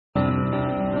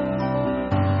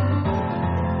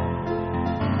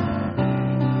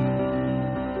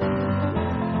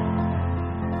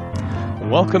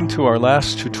Welcome to our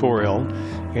last tutorial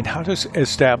in how to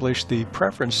establish the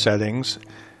preference settings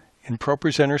in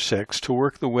ProPresenter 6 to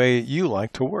work the way you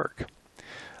like to work.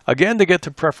 Again, to get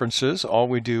to preferences, all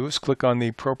we do is click on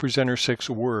the ProPresenter 6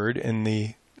 word in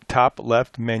the top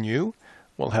left menu.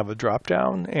 We'll have a drop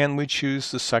down and we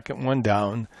choose the second one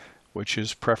down, which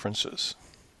is preferences.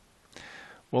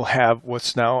 We'll have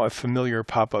what's now a familiar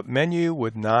pop-up menu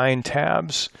with 9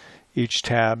 tabs. Each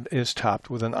tab is topped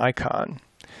with an icon.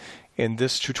 In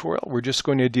this tutorial, we're just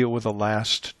going to deal with the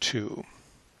last 2.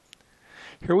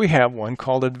 Here we have one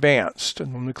called Advanced,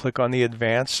 and when we click on the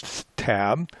Advanced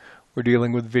tab, we're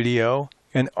dealing with video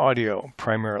and audio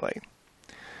primarily.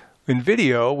 In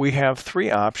video, we have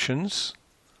 3 options,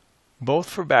 both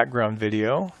for background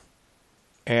video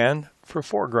and for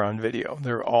foreground video.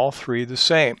 They're all 3 the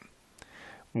same.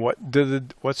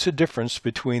 What's the difference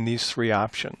between these 3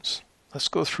 options? Let's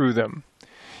go through them.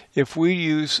 If we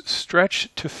use stretch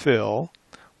to fill,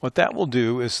 what that will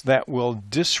do is that will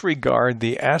disregard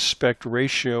the aspect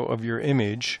ratio of your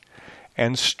image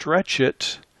and stretch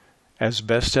it as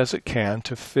best as it can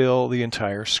to fill the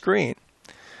entire screen.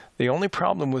 The only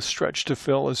problem with stretch to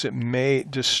fill is it may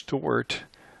distort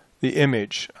the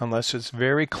image unless it's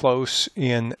very close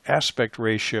in aspect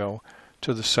ratio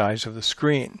to the size of the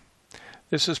screen.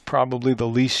 This is probably the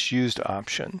least used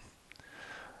option.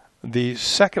 The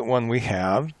second one we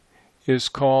have is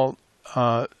called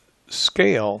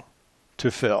scale to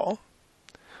fill.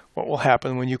 What will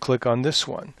happen when you click on this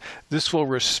one? This will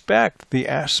respect the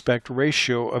aspect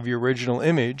ratio of your original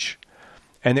image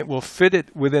and it will fit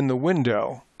it within the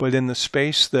window, but in the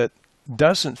space that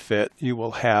doesn't fit, you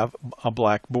will have a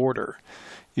black border,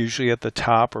 usually at the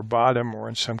top or bottom, or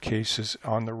in some cases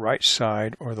on the right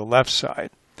side or the left side.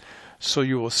 So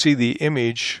you will see the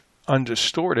image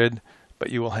undistorted, but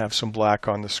you will have some black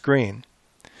on the screen.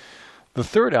 The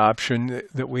third option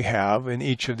that we have in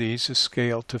each of these is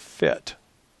scale to fit.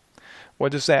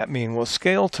 What does that mean? Well,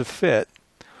 scale to fit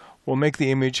will make the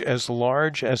image as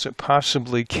large as it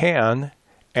possibly can,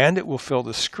 and it will fill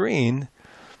the screen,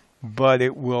 but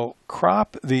it will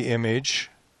crop the image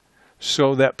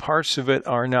so that parts of it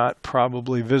are not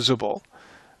probably visible,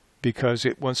 because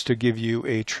it wants to give you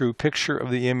a true picture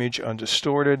of the image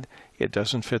undistorted. It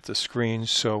doesn't fit the screen,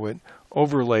 so it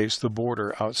overlays the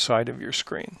border outside of your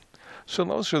screen. So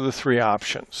those are the 3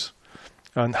 options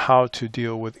on how to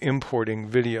deal with importing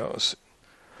videos.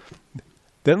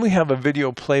 Then we have a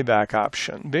video playback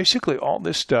option. Basically all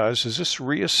this does is this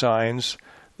reassigns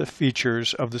the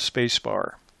features of the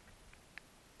spacebar.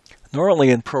 Normally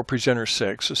in ProPresenter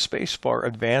 6, the spacebar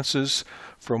advances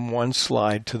from one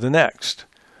slide to the next.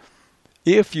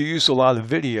 If you use a lot of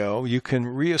video, you can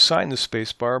reassign the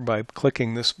spacebar by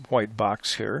clicking this white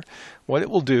box here. What it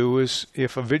will do is,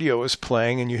 if a video is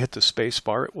playing and you hit the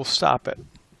spacebar, it will stop it.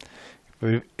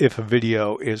 If a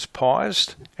video is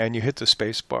paused and you hit the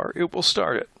spacebar, it will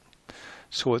start it.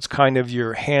 So it's kind of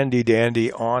your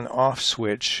handy-dandy on-off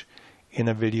switch in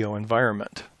a video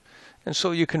environment. And so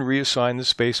you can reassign the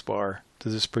spacebar to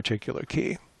this particular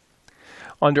key.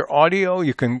 Under audio,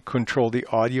 you can control the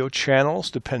audio channels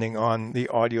depending on the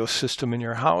audio system in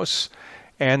your house,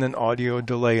 and an audio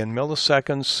delay in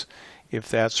milliseconds if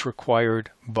that's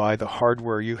required by the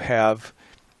hardware you have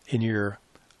in your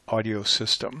audio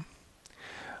system.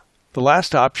 The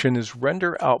last option is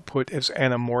render output as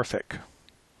anamorphic.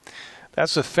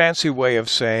 That's a fancy way of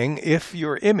saying if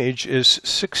your image is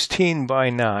 16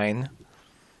 by 9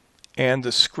 and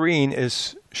the screen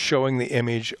is showing the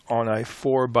image on a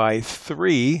 4 by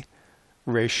 3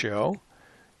 ratio,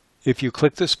 if you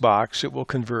click this box, it will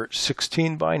convert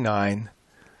 16 by 9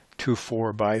 to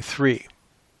 4 by 3.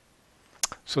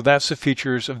 So that's the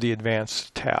features of the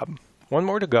Advanced tab. One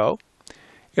more to go.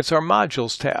 It's our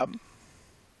Modules tab.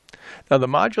 Now the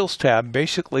Modules tab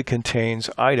basically contains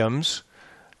items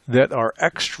that are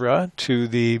extra to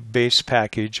the base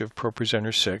package of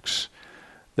ProPresenter 6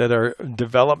 that are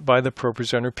developed by the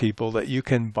ProPresenter people that you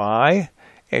can buy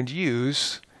and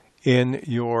use in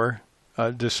your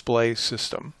display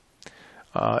system.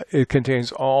 It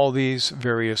contains all these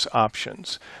various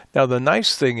options. Now the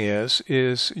nice thing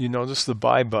is you notice the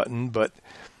buy button, but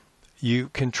you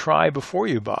can try before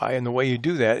you buy, and the way you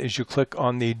do that is you click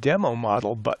on the demo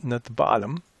model button at the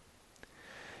bottom,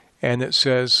 and it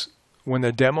says when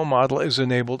the demo model is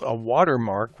enabled, a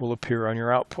watermark will appear on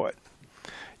your output.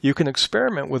 You can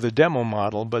experiment with a demo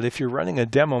model, but if you're running a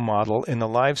demo model in a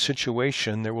live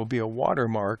situation, there will be a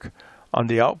watermark on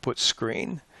the output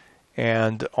screen,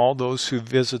 and all those who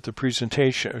visit the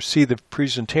presentation or see the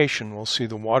presentation will see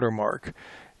the watermark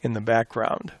in the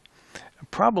background.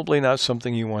 Probably not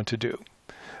something you want to do.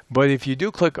 But if you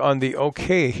do click on the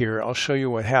OK here, I'll show you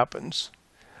what happens.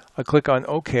 I click on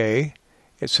OK.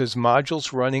 It says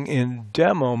modules running in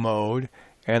demo mode,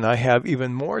 and I have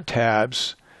even more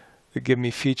tabs that give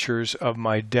me features of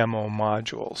my demo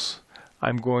modules.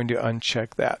 I'm going to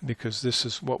uncheck that because this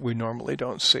is what we normally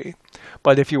don't see.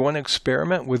 But if you want to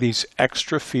experiment with these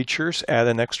extra features at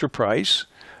an extra price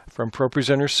from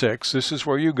ProPresenter 6, this is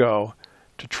where you go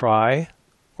to try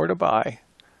or to buy.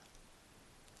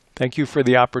 Thank you for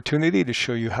the opportunity to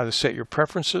show you how to set your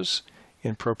preferences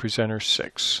in ProPresenter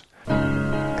 6.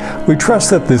 We trust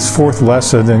that this fourth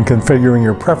lesson in configuring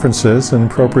your preferences in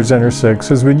ProPresenter 6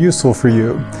 has been useful for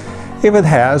you. If it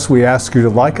has, we ask you to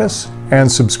like us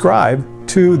and subscribe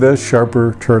to the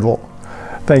Sharper Turtle.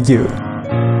 Thank you.